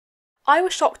I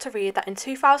was shocked to read that in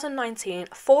 2019,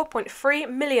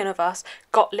 4.3 million of us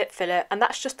got lip filler, and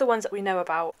that's just the ones that we know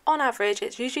about. On average,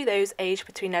 it's usually those aged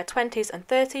between their 20s and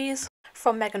 30s.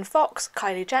 From Megan Fox,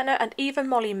 Kylie Jenner and even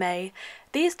Molly May.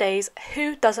 These days,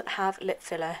 who doesn't have lip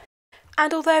filler?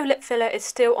 And although lip filler is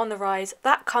still on the rise,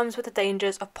 that comes with the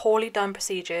dangers of poorly done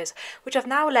procedures, which have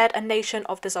now led a nation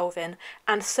of dissolving,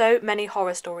 and so many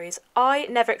horror stories. I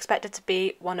never expected to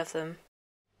be one of them.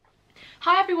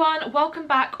 Hi everyone, welcome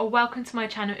back or welcome to my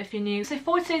channel if you're new. So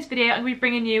for today's video I'm going to be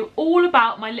bringing you all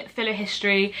about my lip filler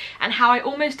history and how I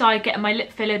almost died getting my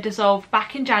lip filler dissolved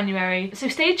back in January. So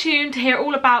stay tuned to hear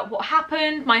all about what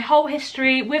happened, my whole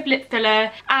history with lip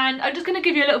filler, and I'm just going to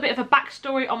give you a little bit of a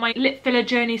backstory on my lip filler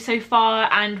journey so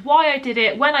far and why I did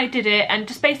it, when I did it, and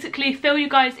just basically fill you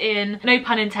guys in, no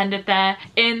pun intended there,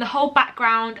 in the whole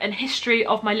background and history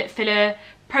of my lip filler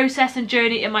process and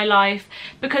journey in my life,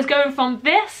 because going from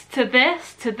this to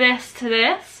this to this to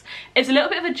this is a little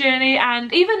bit of a journey.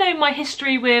 And even though my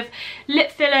history with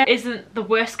lip filler isn't the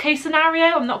worst case scenario,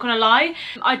 I'm not gonna lie,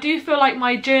 I do feel like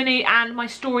my journey and my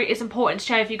story is important to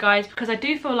share with you guys, because I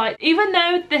do feel like even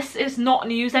though this is not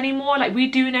news anymore, like we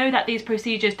do know that these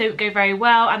procedures don't go very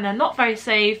well and they're not very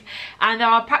safe, and there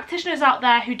are practitioners out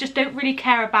there who just don't really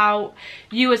care about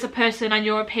you as a person and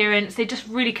your appearance. They just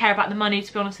really care about the money,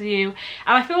 to be honest with you.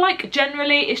 And I feel like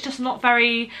generally it's just not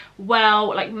very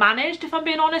well managed, if I'm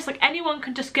being honest. Like anyone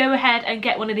can just go ahead and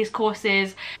get one of these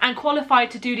courses and qualify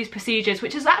to do these procedures,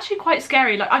 which is actually quite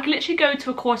scary. Like I can literally go to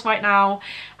a course right now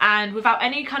and without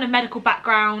any kind of medical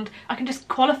background I can just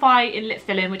qualify in lip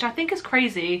filling, which I think is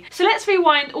crazy. So let's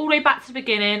rewind all the way back to the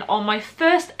beginning on my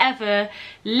first ever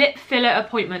lip filler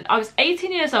appointment. I was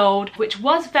 18 years old, which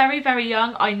was very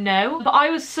young, I know, but I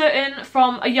was certain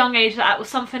from a young age that was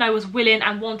something I was willing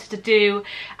and wanted to do.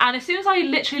 And as soon as I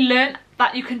literally learned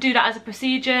that you can do that as a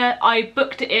procedure, I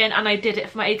booked it in and I did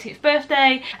it for my 18th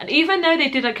birthday. And even though they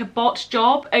did like a botched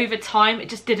job over time, it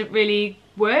just didn't really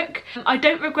work. I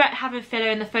don't regret having filler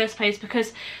in the first place,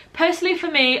 because personally for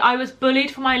me, I was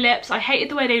bullied for my lips. I hated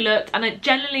the way they looked and it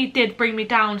generally did bring me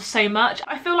down so much.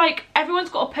 I feel like everyone's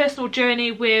got a personal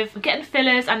journey with getting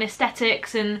fillers and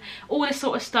aesthetics and all this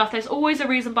sort of stuff. There's always a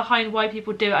reason behind why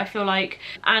people do it, I feel like.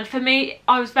 And for me,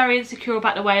 I was very insecure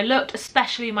about the way I looked,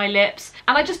 especially my lips,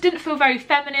 and I just didn't feel very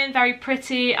feminine, very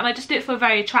pretty, and I just didn't feel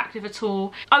very attractive at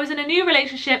all. I was in a new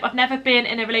relationship, I've never been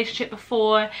in a relationship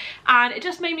before, and it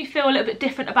just made me feel a little bit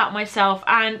different about myself.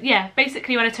 And yeah,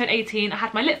 basically when I turned 18 I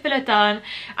had my lip filler done,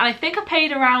 and I think I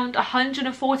paid around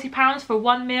 £140 for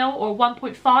 1 mil or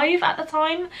 1.5 at the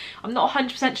time. I'm not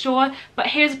 100% sure, but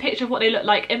here's a picture of what they look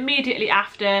like immediately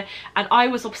after, and I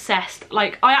was obsessed.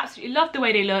 Like I absolutely loved the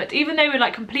way they looked, even though they were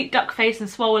like complete duck face and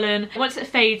swollen. Once it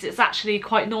fades it's actually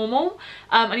quite normal,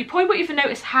 and you probably won't even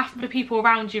notice half of the people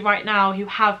around you right now who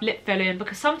have lip filling,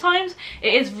 because sometimes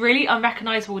it is really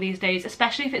unrecognisable these days,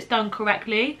 especially if it's done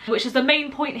correctly, which is the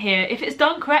main point here. If it's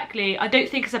done correctly, I don't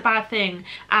think it's a bad thing,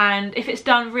 and if it's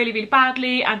done really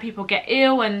badly and people get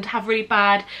ill and have really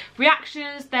bad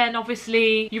reactions, then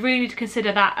obviously you really need to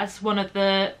consider that as one of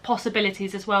the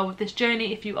possibilities as well with this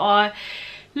journey. If you are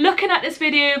looking at this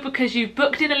video because you've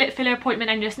booked in a lip filler appointment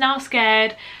and you're just now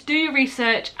scared, do your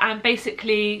research. And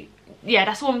basically, yeah,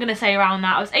 that's all I'm gonna say around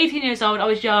that. I was 18 years old, I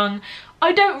was young,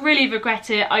 I don't really regret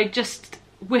it. I just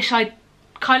wish I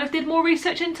kind of did more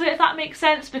research into it, if that makes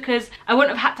sense, because I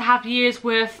wouldn't have had to have years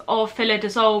worth of filler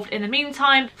dissolved in the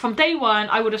meantime. From day one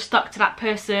I would have stuck to that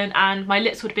person and my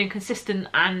lips would have been consistent,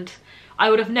 and I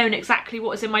would have known exactly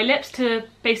what was in my lips to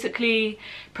basically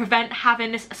prevent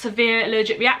having this severe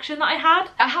allergic reaction that I had.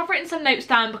 I have written some notes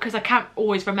down because I can't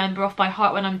always remember off by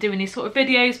heart when I'm doing these sort of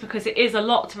videos, because it is a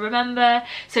lot to remember.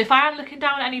 So if I am looking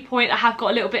down at any point, I have got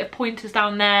a little bit of pointers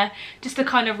down there just to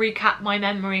kind of recap my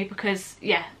memory, because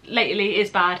yeah, lately it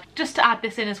is bad. Just to add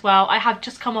this in as well, I have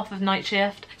just come off of night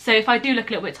shift, so if I do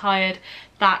look a little bit tired,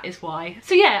 that is why.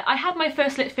 So yeah, I had my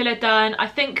first lip filler done, I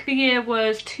think the year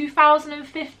was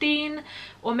 2015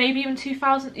 or maybe even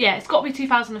 2000, yeah, it's got to be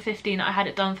 2015 that I had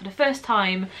it done for the first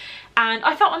time. And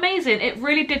I felt amazing. It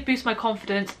really did boost my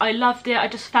confidence. I loved it. I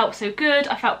just felt so good.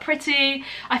 I felt pretty.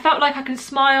 I felt like I can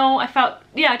smile. I felt,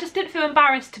 yeah, I just didn't feel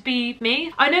embarrassed to be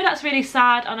me. I know that's really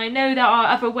sad, and I know there are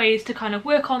other ways to kind of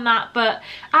work on that, but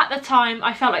at the time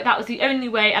I felt like that was the only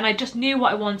way, and I just knew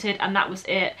what I wanted and that was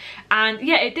it. And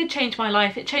yeah, it did change my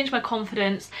life. It changed my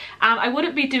confidence, and I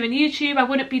wouldn't be doing YouTube, I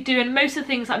wouldn't be doing most of the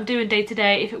things that I'm doing day to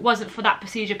day if it wasn't for that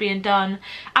procedure being done.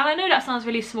 And I know that sounds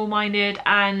really small-minded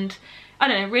and I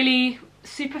don't know, really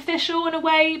superficial in a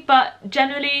way, but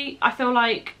generally I feel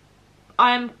like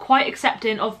I am quite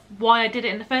accepting of why I did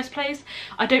it in the first place.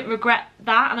 I don't regret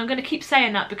that, and I'm going to keep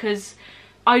saying that because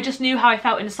I just knew how I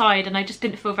felt inside, and I just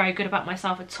didn't feel very good about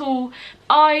myself at all.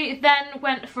 I then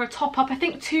went for a top up, I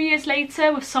think 2 years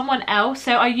later, with someone else.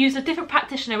 So I used a different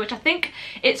practitioner, which I think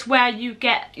it's where you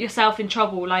get yourself in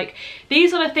trouble. Like,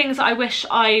 these are the things that I wish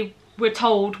I were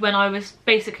told when I was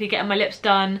basically getting my lips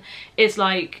done, is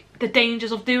like the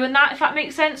dangers of doing that, if that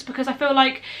makes sense, because I feel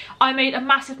like I made a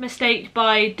massive mistake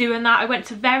by doing that. I went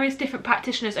to various different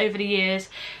practitioners over the years,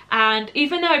 and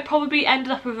even though I probably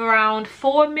ended up with around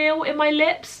 4 mil in my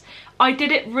lips, I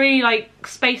did it really like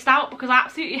spaced out, because I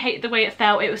absolutely hated the way it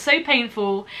felt. It was so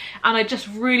painful, and I just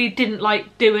really didn't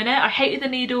like doing it. I hated the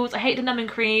needles, I hated the numbing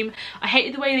cream, I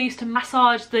hated the way they used to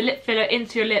massage the lip filler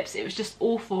into your lips. It was just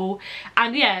awful.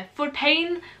 And yeah, for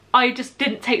pain, I just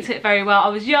didn't take to it very well. I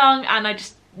was young, and I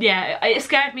just, yeah, it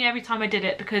scared me every time I did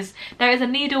it, because there is a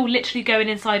needle literally going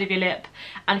inside of your lip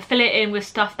and fill it in with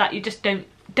stuff that you just don't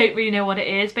really know what it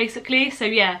is, basically. So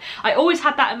yeah, I always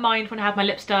had that in mind when I had my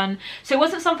lips done. So it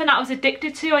wasn't something that I was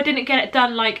addicted to. I didn't get it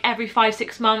done like every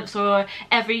 5-6 months or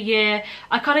every year.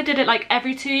 I kind of did it like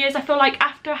every 2 years. I feel like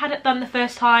after I had it done the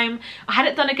first time, I had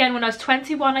it done again when I was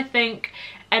 21, I think,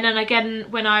 and then again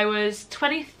when I was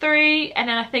 23, and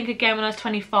then I think again when I was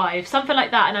 25, something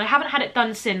like that. And I haven't had it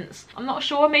done since. I'm not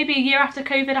sure, maybe a year after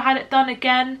COVID I had it done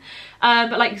again,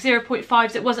 but like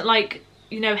 0.5s. It wasn't like,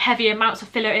 you know, heavy amounts of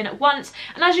filler in at once.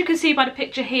 And as you can see by the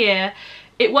picture here,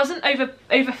 it wasn't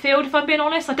overfilled, if I'm being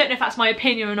honest. I don't know if that's my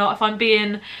opinion or not, if I'm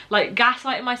being like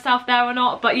gaslighting myself there or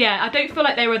not, but yeah, I don't feel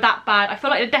like they were that bad. I feel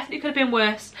like they definitely could have been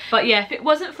worse. But yeah, if it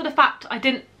wasn't for the fact I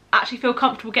didn't actually feel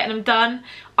comfortable getting them done,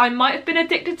 I might have been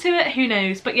addicted to it, who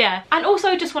knows. But yeah, and also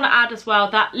I just want to add as well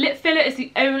that lip filler is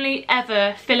the only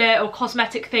ever filler or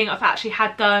cosmetic thing I've actually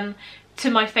had done to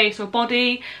my face or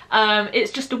body.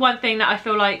 It's just the one thing that I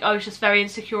feel like I was just very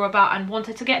insecure about and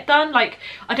wanted to get done. Like,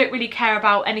 I don't really care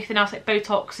about anything else like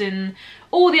Botox and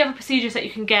all the other procedures that you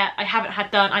can get. I haven't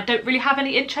had done. I don't really have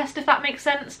any interest, if that makes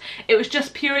sense. It was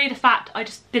just purely the fact I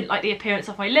just didn't like the appearance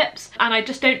of my lips, and I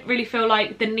just don't really feel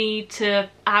like the need to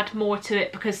add more to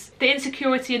it, because the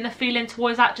insecurity and the feeling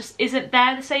towards that just isn't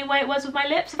there the same way it was with my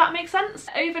lips, if that makes sense.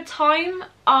 Over time,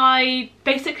 I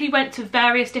basically went to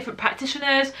various different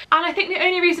practitioners, and I think the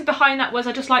only reason behind that was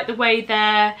I just liked the way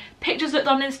their pictures looked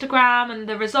on Instagram and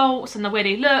the results and the way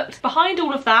they looked. Behind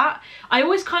all of that, I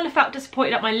always kind of felt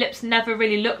disappointed that my lips never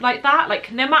really looked like that.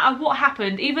 Like, no matter what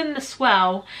happened, even the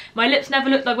swell, my lips never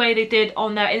looked the way they did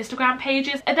on their Instagram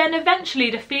pages. And then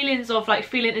eventually the feelings of like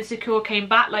feeling insecure came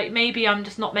back, like maybe I'm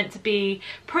just not meant to be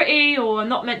pretty, or I'm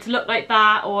not meant to look like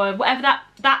that, or whatever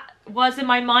that was in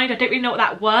my mind. I don't really know what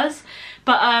that was,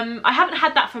 but I haven't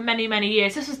had that for many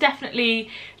years. This was definitely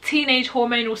teenage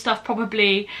hormonal stuff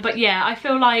probably, but yeah, I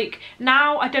feel like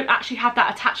now I don't actually have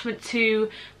that attachment to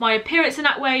my appearance in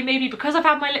that way, maybe because I've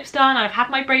had my lips done and I've had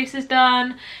my braces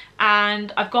done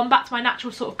and I've gone back to my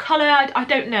natural sort of colour. I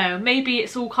don't know, maybe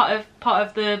it's all kind of part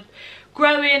of the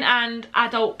growing and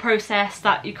adult process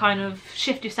that you kind of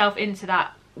shift yourself into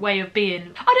that way of being.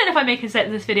 I don't know if I'm making sense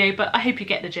in this video, but I hope you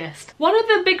get the gist. One of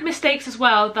the big mistakes as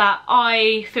well that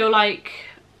I feel like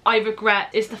I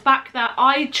regret is the fact that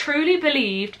I truly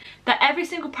believed that every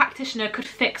single practitioner could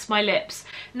fix my lips.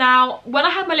 Now, when I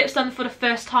had my lips done for the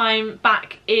first time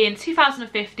back in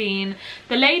 2015,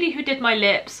 the lady who did my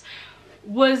lips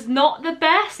was not the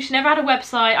best. She never had a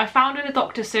website. I found her in a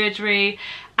doctor's surgery,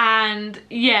 and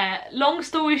yeah, long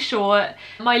story short,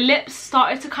 my lips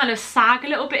started to kind of sag a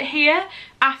little bit here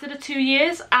after the 2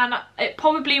 years, and it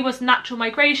probably was natural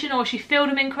migration or she filled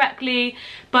them incorrectly,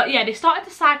 but yeah, they started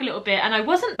to sag a little bit, and I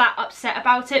wasn't that upset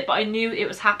about it, but I knew it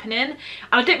was happening, and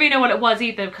I didn't really know what it was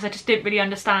either, because I just didn't really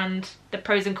understand the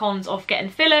pros and cons of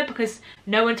getting filler, because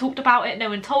no one talked about it, no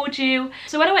one told you.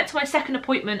 So when I went to my second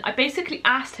appointment, I basically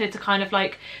asked her to kind of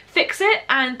like fix it,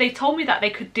 and they told me that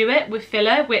they could do it with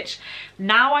filler, which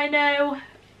now I know,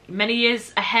 many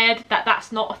years ahead, that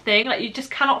that's not a thing. Like, you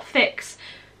just cannot fix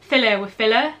filler with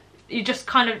filler. You just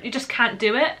can't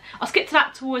do it. I'll skip to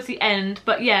that towards the end,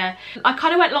 but yeah, I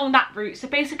kind of went along that route. So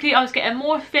basically I was getting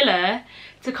more filler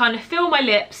to kind of fill my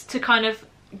lips, to kind of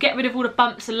get rid of all the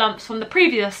bumps and lumps from the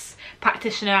previous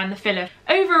practitioner and the filler.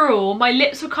 Overall, my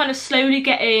lips were kind of slowly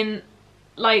getting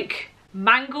like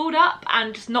mangled up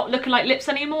and just not looking like lips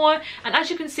anymore. And as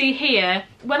you can see here,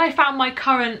 when I found my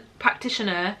current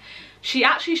practitioner, she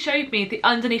actually showed me the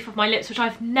underneath of my lips, which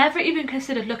I've never even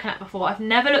considered looking at before. I've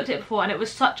never looked at it before, and it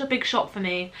was such a big shock for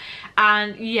me.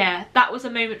 And yeah, that was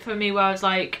a moment for me where I was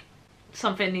like,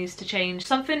 something needs to change.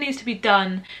 Something needs to be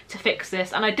done to fix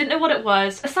this, and I didn't know what it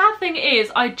was. The sad thing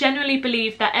is, I genuinely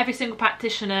believe that every single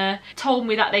practitioner told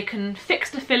me that they can fix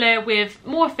the filler with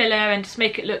more filler and just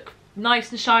make it look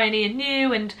nice and shiny and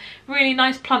new and really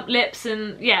nice plump lips,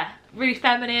 and yeah, really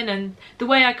feminine, and the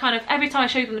way I kind of, every time I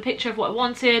showed them the picture of what I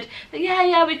wanted, like,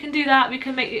 yeah, we can do that, we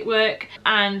can make it work,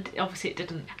 and obviously it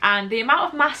didn't. And the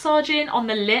amount of massaging on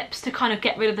the lips to kind of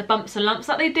get rid of the bumps and lumps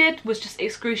that they did was just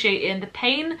excruciating. The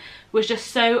pain was just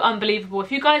so unbelievable.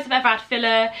 If you guys have ever had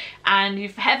filler and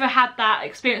you've ever had that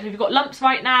experience, if you've got lumps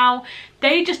right now,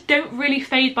 they just don't really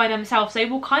fade by themselves. They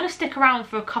will kind of stick around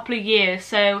for a couple of years.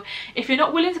 So if you're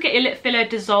not willing to get your lip filler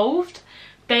dissolved,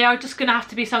 they are just going to have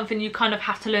to be something you kind of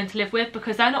have to learn to live with,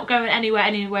 because they're not going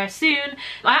anywhere soon.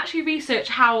 I actually researched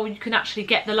how you can actually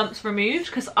get the lumps removed,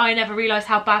 because I never realised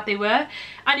how bad they were.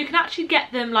 And you can actually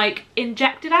get them like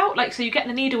injected out, like, so you get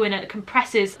the needle in and it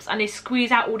compresses and they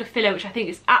squeeze out all the filler, which I think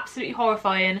is absolutely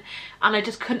horrifying, and I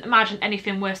just couldn't imagine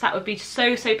anything worse. That would be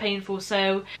so painful.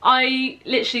 So I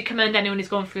literally commend anyone who's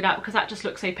gone through that, because that just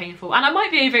looks so painful. And I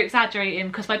might be over exaggerating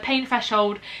because my pain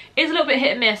threshold is a little bit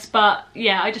hit and miss, but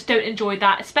yeah, I just don't enjoy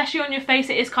that, especially on your face.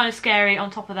 It is kind of scary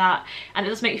on top of that, and it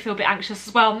does make you feel a bit anxious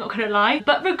as well, I'm not gonna lie.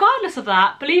 But regardless of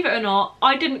that, believe it or not,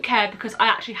 I didn't care, because I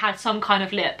actually had some kind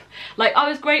of lip. Like, I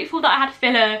was grateful that I had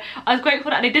filler. I was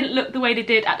grateful that they didn't look the way they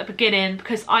did at the beginning,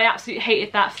 because I absolutely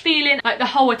hated that feeling. Like, the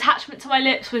whole attachment to my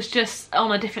lips was just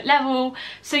on a different level.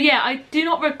 So yeah, I do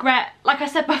not regret, like I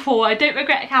said before, I don't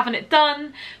regret having it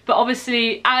done, but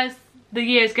obviously as the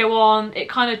years go on, it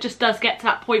kind of just does get to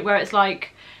that point where it's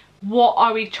like, what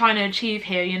are we trying to achieve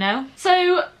here, you know?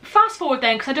 So fast forward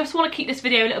then, because I just want to keep this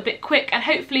video a little bit quick and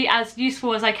hopefully as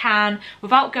useful as I can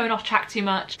without going off track too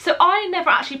much. So I never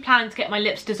actually planned to get my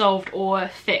lips dissolved or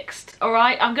fixed, all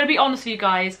right? I'm going to be honest with you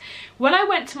guys. When I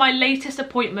went to my latest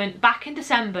appointment back in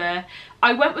December,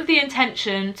 I went with the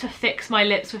intention to fix my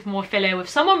lips with more filler, with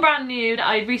someone brand new that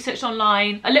I researched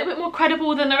online, a little bit more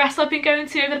credible than the rest I've been going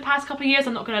to over the past couple of years,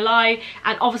 I'm not gonna lie.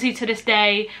 And obviously to this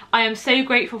day, I am so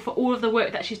grateful for all of the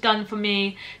work that she's done for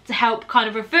me to help kind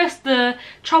of reverse the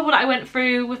trouble that I went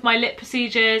through with my lip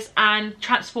procedures and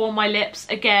transform my lips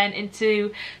again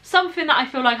into something that I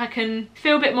feel like I can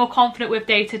feel a bit more confident with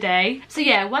day to day. So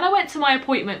yeah, when I went to my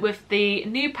appointment with the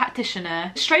new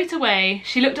practitioner, straight away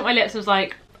she looked at my lips and was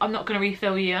like, I'm not going to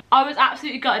refill you. I was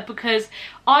absolutely gutted, because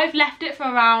I've left it for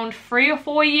around 3 or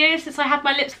 4 years since I had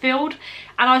my lips filled,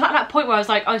 and I was at that point where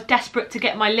I was desperate to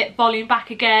get my lip volume back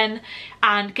again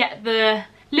and get the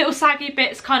little saggy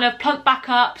bits kind of plumped back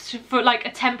up for like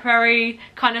a temporary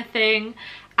kind of thing.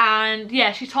 And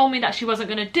yeah, she told me that she wasn't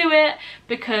going to do it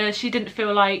because she didn't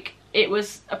feel like it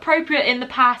was appropriate in the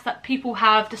past that people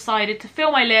have decided to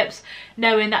fill my lips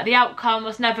knowing that the outcome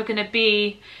was never going to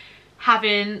be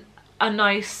having a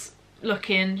nice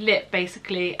looking lip,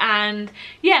 basically. And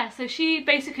yeah, so she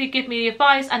basically gave me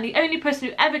advice, and the only person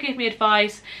who ever gave me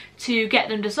advice to get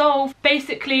them dissolved.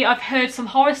 Basically, I've heard some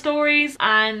horror stories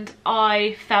and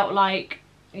I felt like,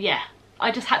 yeah,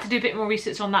 I just had to do a bit more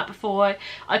research on that before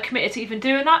I committed to even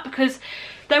doing that, because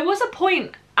there was a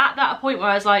point at that point where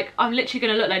I was like, I'm literally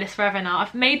gonna look like this forever now.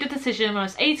 I've made the decision when I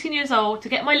was 18 years old to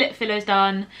get my lip fillers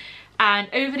done, and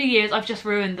over the years I've just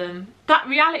ruined them. That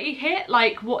reality hit,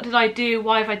 like, what did I do?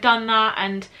 Why have I done that?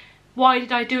 And why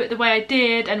did I do it the way I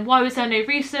did? And why was there no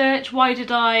research? Why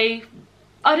did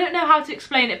I don't know how to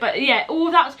explain it, but yeah,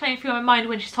 all that was playing through my mind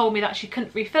when she told me that she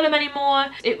couldn't refill them anymore.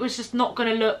 It was just not going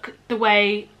to look the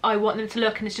way I want them to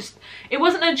look, and it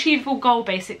wasn't an achievable goal,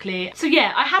 basically. So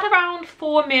yeah, I had around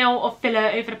 4 mil of filler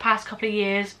over the past couple of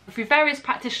years through various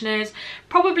practitioners,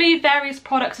 probably various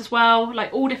products as well,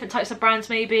 like all different types of brands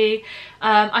maybe.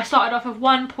 I started off with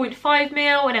 1.5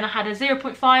 mil, and then I had a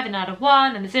 0.5, and I had a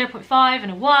 1, and a 0.5,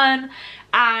 and a 1.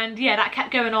 And yeah, that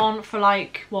kept going on for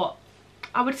like, what,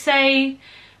 I would say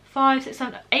 5, 6,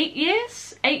 7, 8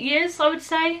 years? 8 years, I would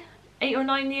say. 8 or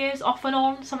 9 years, off and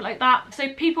on, something like that.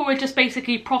 So people were just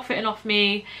basically profiting off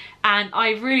me, and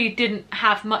I really didn't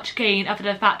have much gain other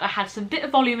than the fact I had some bit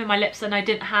of volume in my lips than I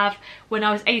didn't have when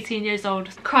I was 18 years old.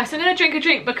 Christ, I'm gonna drink a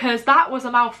drink because that was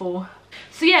a mouthful.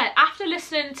 So yeah, after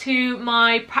listening to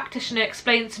my practitioner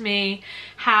explain to me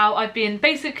how I've been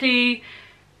basically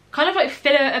kind of like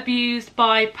filler abused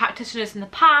by practitioners in the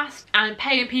past and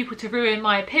paying people to ruin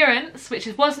my appearance, which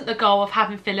wasn't the goal of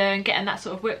having filler and getting that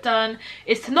sort of work done,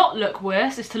 is to not look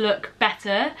worse, is to look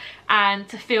better and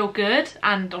to feel good.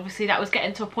 And obviously that was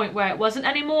getting to a point where it wasn't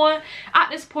anymore. At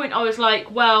this point I was like,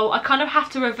 well, I kind of have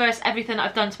to reverse everything that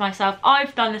I've done to myself.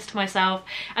 I've done this to myself,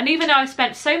 and even though I've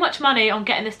spent so much money on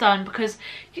getting this done, because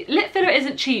lip filler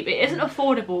isn't cheap, it isn't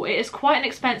affordable, it is quite an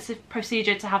expensive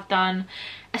procedure to have done,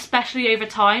 especially over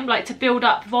time. Like, to build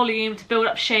up volume, to build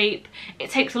up shape,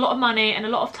 it takes a lot of money and a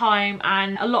lot of time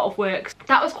and a lot of work.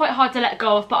 That was quite hard to let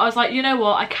go of, but I was like, you know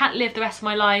what, I can't live the rest of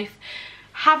my life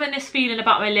having this feeling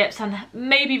about my lips and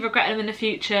maybe regretting them in the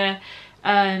future.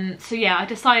 So yeah, I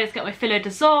decided to get my filler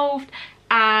dissolved,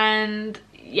 and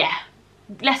yeah,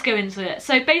 let's go into it.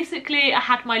 So basically I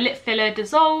had my lip filler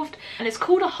dissolved, and it's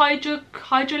called a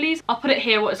hydrolyse. I'll put it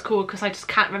here what it's called because I just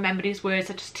can't remember these words.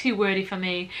 They're just too wordy for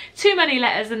me. Too many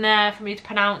letters in there for me to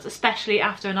pronounce, especially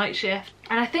after a night shift.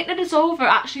 And I think the dissolver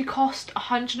actually cost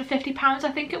 £150,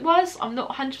 I think it was. I'm not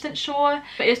 100% sure.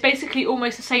 But it was basically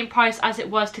almost the same price as it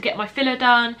was to get my filler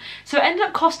done. So it ended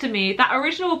up costing me, that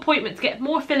original appointment to get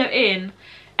more filler in,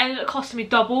 ended up costing me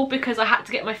double because I had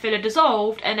to get my filler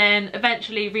dissolved and then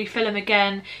eventually refill them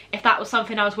again if that was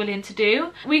something I was willing to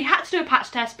do. We had to do a patch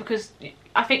test because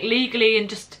I think legally and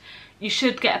just you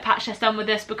should get a patch test done with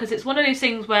this, because it's one of those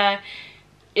things where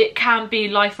it can be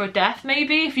life or death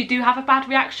maybe if you do have a bad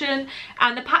reaction.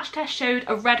 And the patch test showed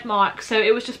a red mark, so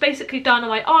it was just basically done on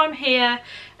my arm here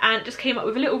and it just came up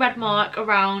with a little red mark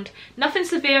around. Nothing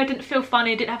severe, I didn't feel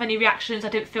funny, I didn't have any reactions, I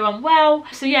didn't feel unwell.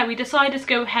 So yeah, we decided to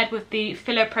go ahead with the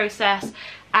filler process.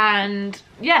 And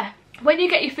yeah, when you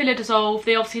get your filler dissolved,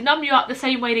 they obviously numb you up the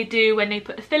same way they do when they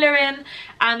put the filler in,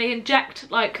 and they inject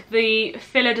like the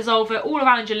filler dissolver all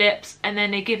around your lips, and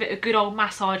then they give it a good old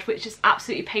massage, which is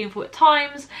absolutely painful at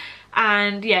times.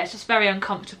 And yeah, it's just very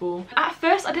uncomfortable. At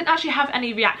first I didn't actually have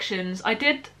any reactions. I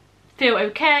did feel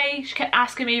okay. She kept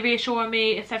asking me, reassuring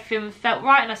me if everything felt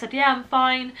right, and I said yeah, I'm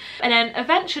fine. And then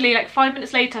eventually, like 5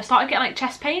 minutes later, I started getting like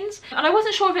chest pains, and I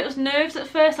wasn't sure if it was nerves at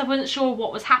first. I wasn't sure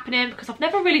what was happening because I've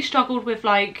never really struggled with,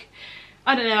 like,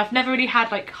 I don't know, I've never really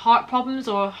had like heart problems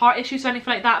or heart issues or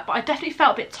anything like that, but I definitely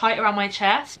felt a bit tight around my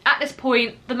chest. At this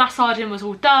point the massaging was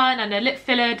all done and the lip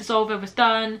filler dissolver was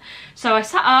done, so I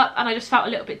sat up and I just felt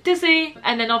a little bit dizzy.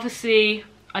 And then obviously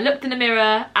I looked in the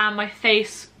mirror and my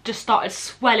face just started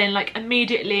swelling, like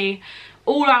immediately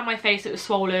all around my face it was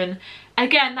swollen.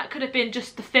 Again, that could have been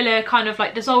just the filler kind of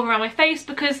like dissolving around my face,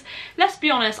 because let's be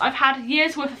honest, I've had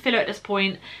years worth of filler at this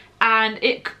point and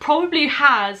it probably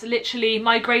has literally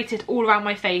migrated all around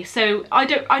my face. So I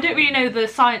don't really know the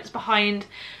science behind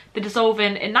the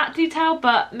dissolving in that detail,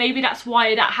 but maybe that's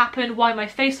why that happened, why my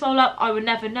face swelled up, I would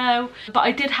never know. But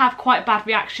I did have quite a bad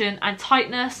reaction and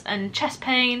tightness and chest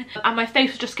pain, and my face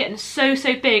was just getting so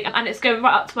big, and it's going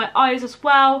right up to my eyes as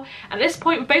well. And at this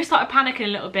point we both started panicking a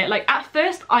little bit. Like at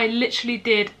first I literally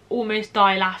did almost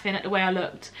die laughing at the way I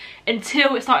looked,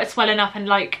 until it started swelling up and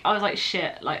like I was like,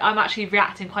 shit, like I'm actually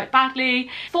reacting quite badly.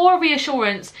 For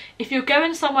reassurance, if you're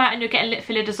going somewhere and you're getting lip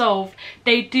filler dissolved,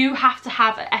 they do have to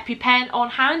have an EpiPen on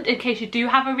hand in case you do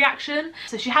have a reaction.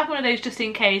 So she had one of those just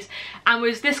in case, and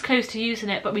was this close to using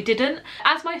it, but we didn't.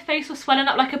 As my face was swelling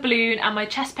up like a balloon and my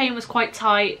chest pain was quite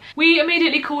tight, we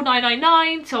immediately called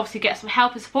 999 to obviously get some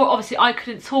help and support. Obviously I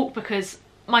couldn't talk because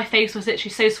my face was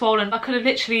literally so swollen. I could have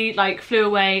literally like flew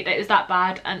away. It was that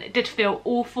bad, and it did feel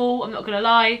awful, I'm not gonna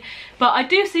lie. But I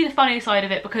do see the funny side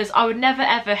of it, because I would never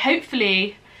ever,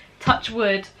 hopefully, touch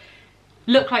wood,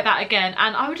 look like that again.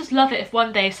 And I would just love it if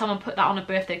one day someone put that on a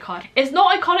birthday card. It's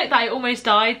not iconic that I almost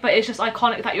died, but it's just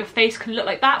iconic that your face can look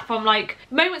like that from like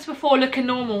moments before looking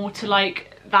normal to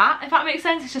like that, if that makes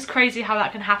sense. It's just crazy how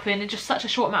that can happen in just such a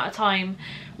short amount of time.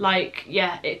 Like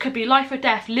yeah, it could be life or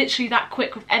death literally that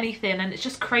quick with anything, and it's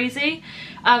just crazy.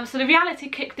 So the reality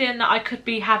kicked in that I could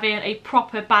be having a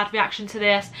proper bad reaction to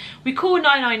this. We called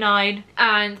 999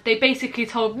 and they basically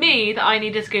told me that I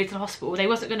needed to go to the hospital. They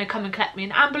wasn't going to come and collect me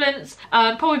in an ambulance,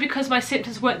 probably because my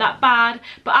symptoms weren't that bad.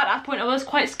 But at that point I was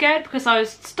quite scared because I was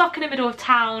stuck in the middle of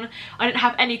town. I didn't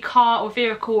have any car or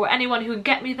vehicle or anyone who would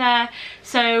get me there.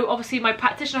 So obviously my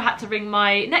practitioner had to ring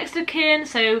my next of kin.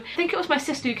 So I think it was my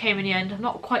sister who came in the end, I'm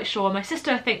not quite sure. My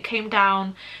sister I think came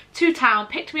down to town,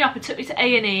 picked me up and took me to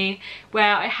A&E,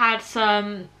 where I had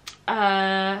some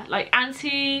like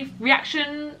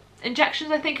anti-reaction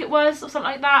injections, I think it was, or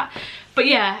something like that. But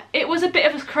yeah, it was a bit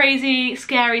of a crazy,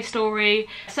 scary story.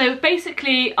 So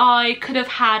basically I could have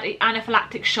had an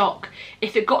anaphylactic shock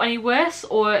if it got any worse,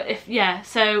 or if, yeah,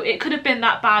 so it could have been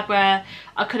that bad where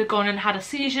I could have gone and had a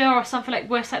seizure or something like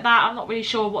worse like that. I'm not really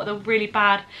sure what the really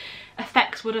bad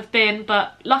effects would have been,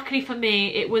 but luckily for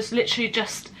me it was literally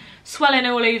just swelling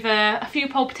all over, a few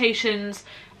palpitations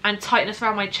and tightness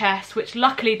around my chest, which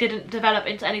luckily didn't develop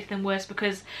into anything worse,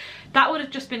 because that would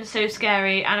have just been so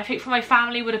scary, and I think for my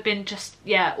family would have been just,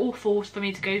 yeah, awful for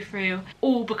me to go through,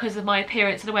 all because of my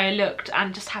appearance and the way I looked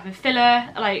and just having filler.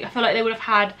 Like I feel like they would have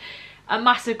had a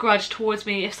massive grudge towards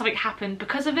me if something happened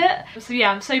because of it. So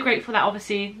yeah, I'm so grateful that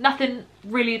obviously nothing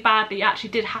really badly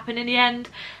actually did happen in the end,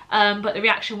 but the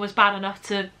reaction was bad enough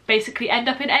to basically end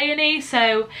up in A&E.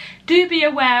 So do be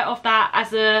aware of that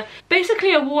as a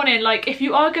basically a warning. Like if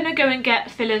you are going to go and get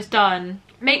fillers done,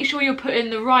 make sure you're putting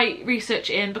the right research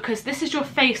in, because this is your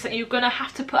face that you're gonna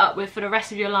have to put up with for the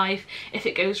rest of your life if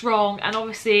it goes wrong. And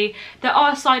obviously there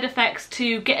are side effects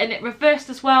to getting it reversed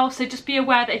as well, so just be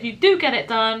aware that if you do get it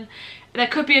done, there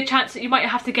could be a chance that you might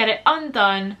have to get it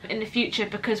undone in the future,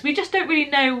 because we just don't really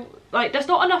know, like, there's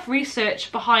not enough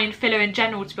research behind filler in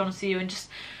general, to be honest with you, and just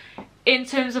in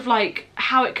terms of like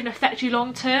how it can affect you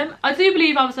long term. I do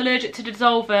believe I was allergic to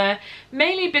dissolver,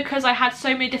 mainly because I had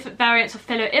so many different variants of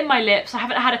filler in my lips. I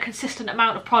haven't had a consistent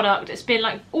amount of product. It's been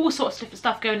like all sorts of different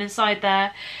stuff going inside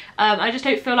there. I just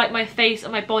don't feel like my face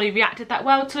and my body reacted that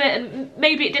well to it, and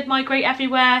maybe it did migrate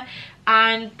everywhere,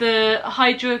 and the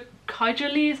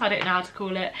hydrolyse, I don't know how to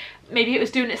call it, maybe it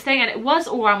was doing its thing and it was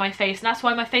all around my face, and that's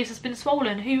why my face has been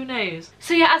swollen, who knows.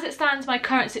 So yeah, as it stands, my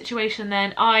current situation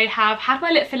then, I have had my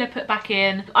lip filler put back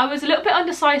in. I was a little bit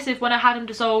undecisive when I had them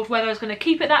dissolved whether I was going to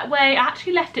keep it that way. I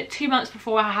actually left it 2 months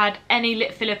before I had any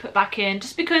lip filler put back in,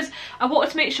 just because I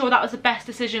wanted to make sure that was the best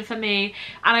decision for me,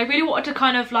 and I really wanted to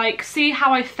kind of like see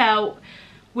how I felt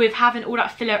with having all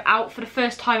that filler out for the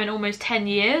first time in almost 10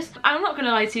 years. And I'm not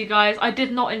gonna lie to you guys, I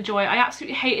did not enjoy it. I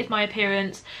absolutely hated my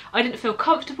appearance. I didn't feel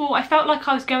comfortable. I felt like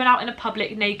I was going out in the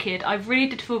public naked. I really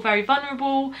did feel very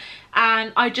vulnerable,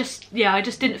 and I just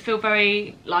didn't feel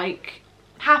very like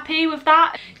happy with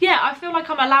that. Yeah, I feel like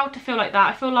I'm allowed to feel like that.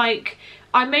 I feel like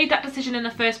I made that decision in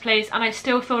the first place, and I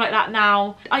still feel like that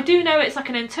now. I do know it's like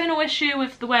an internal issue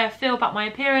with the way I feel about my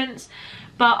appearance,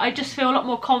 but I just feel a lot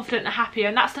more confident and happier,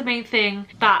 and that's the main thing,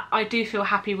 that I do feel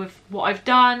happy with what I've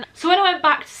done. So when I went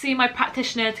back to see my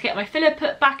practitioner to get my filler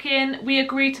put back in, we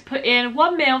agreed to put in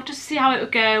 1 mil just to see how it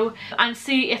would go and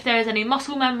see if there was any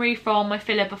muscle memory from my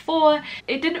filler before.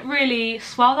 It didn't really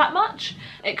swell that much.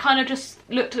 It kind of just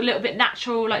looked a little bit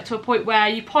natural, like to a point where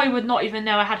you probably would not even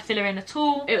know I had filler in at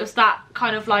all. It was that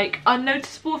kind of like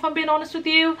unnoticeable, if I'm being honest with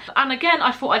you. And again,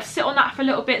 I thought I'd sit on that for a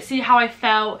little bit, see how I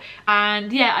felt.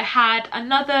 And yeah, I had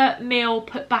another meal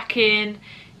put back in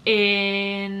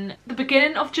the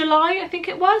beginning of July, I think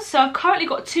it was. So I've currently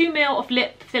got 2 mil of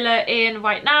lip filler in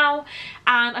right now,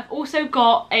 and I've also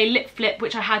got a lip flip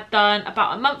which I had done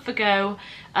about a month ago,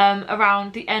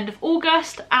 around the end of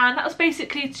August, and that was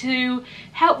basically to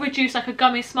help reduce like a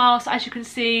gummy smile. So as you can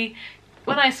see,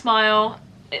 when I smile,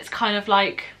 it's kind of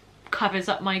like covers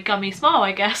up my gummy smile,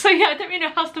 I guess. So yeah, I don't really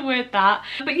know how to word that,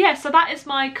 but yeah, so that is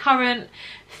my current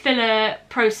filler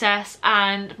process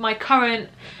and my current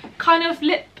kind of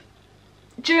lip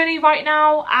journey right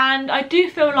now. And I do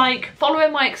feel like,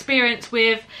 following my experience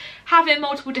with having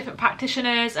multiple different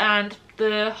practitioners and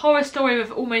the horror story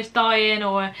of almost dying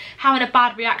or having a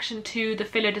bad reaction to the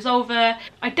filler dissolver,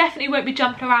 I definitely won't be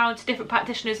jumping around to different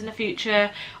practitioners in the future.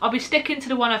 I'll be sticking to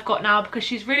the one I've got now, because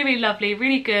she's really, really lovely,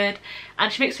 really good,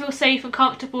 and she makes me feel safe and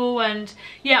comfortable, and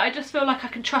yeah, I just feel like I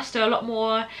can trust her a lot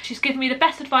more. She's given me the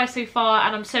best advice so far,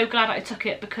 and I'm so glad I took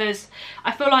it, because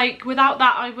I feel like without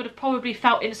that I would have probably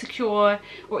felt insecure,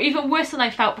 or even worse than I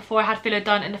felt before I had filler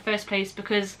done in the first place,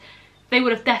 because they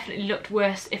would have definitely looked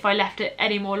worse if I left it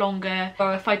any more longer,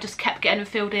 or if I just kept getting them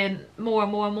filled in more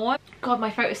and more and more. God, my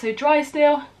throat is so dry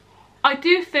still. I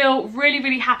do feel really,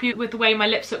 really happy with the way my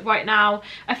lips look right now.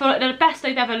 I feel like they're the best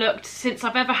they've ever looked since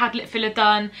I've ever had lip filler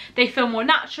done. They feel more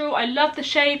natural. I love the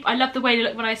shape. I love the way they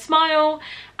look when I smile.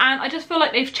 And I just feel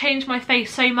like they've changed my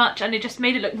face so much, and they just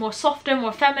made it look more softer,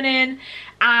 more feminine.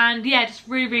 And yeah, just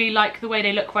really, really like the way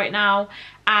they look right now.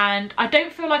 And I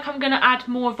don't feel like I'm going to add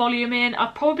more volume in.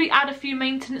 I'll probably add a few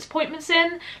maintenance appointments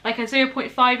in, like a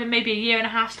 0.5 in maybe a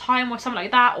 1.5 years time or something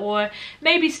like that, or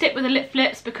maybe stick with the lip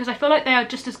flips, because I feel like they are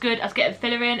just as good as getting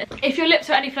filler in. If your lips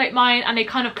are anything like mine and they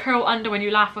kind of curl under when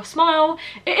you laugh or smile,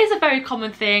 it is a very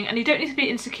common thing, and you don't need to be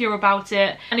insecure about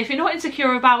it. And if you're not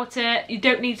insecure about it, you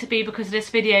don't need to be because of this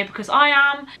video, because I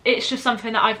am. It's just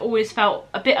something that I've always felt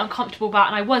a bit uncomfortable about,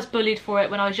 and I was bullied for it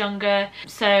when I was younger,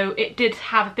 so it did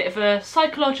have a bit of a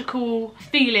psychological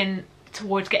feeling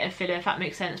towards getting filler, if that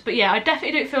makes sense. But yeah, I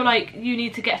definitely don't feel like you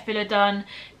need to get filler done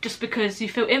just because you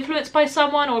feel influenced by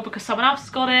someone or because someone else has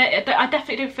got it. I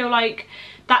definitely don't feel like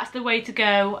that's the way to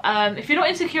go. If you're not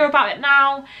insecure about it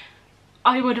now,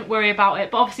 I wouldn't worry about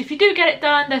it. But obviously if you do get it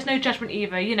done, there's no judgment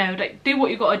either, you know, like do what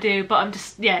you got to do. But I'm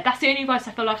just, yeah, that's the only advice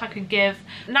I feel like I can give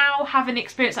now, having the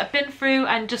experience I've been through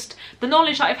and just the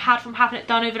knowledge that I've had from having it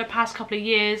done over the past couple of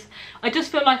years. I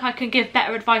just feel like I can give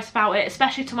better advice about it,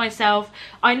 especially to myself.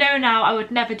 I know now I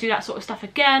would never do that sort of stuff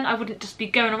again. I wouldn't just be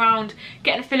going around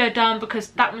getting a filler done because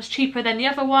that one's cheaper than the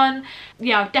other one.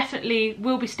 Yeah, I definitely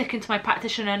will be sticking to my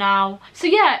practitioner now. So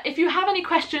yeah, if you have any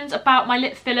questions about my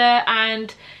lip filler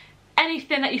and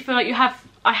anything that you feel like you have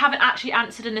I haven't actually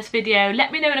answered in this video.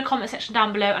 Let me know in the comment section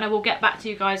down below and I will get back to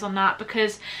you guys on that,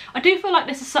 because I do feel like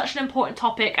this is such an important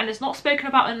topic and it's not spoken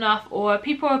about enough, or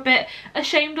people are a bit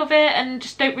ashamed of it and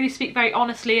just don't really speak very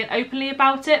honestly and openly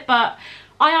about it. But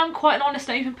I am quite an honest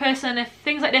and open person. If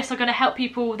things like this are going to help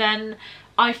people, then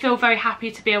I feel very happy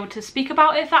to be able to speak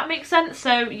about it, if that makes sense.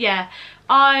 So yeah,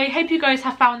 I hope you guys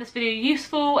have found this video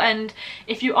useful, and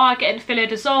if you are getting filler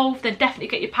dissolved, then definitely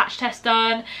get your patch test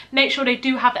done. Make sure they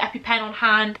do have the EpiPen on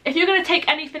hand. If you're going to take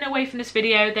anything away from this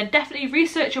video, then definitely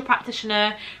research your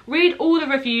practitioner, read all the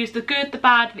reviews, the good, the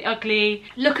bad, the ugly,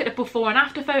 look at the before and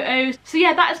after photos. So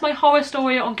yeah, that is my horror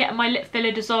story on getting my lip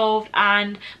filler dissolved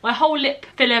and my whole lip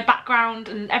filler background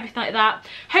and everything like that.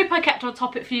 Hope I kept on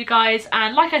topic for you guys,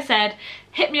 and like I said,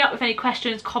 hit me up with any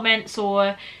questions, comments,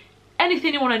 or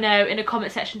anything you want to know in the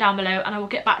comment section down below, and I will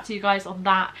get back to you guys on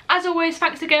that. As always,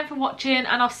 thanks again for watching,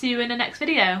 and I'll see you in the next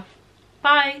video.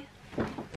 Bye!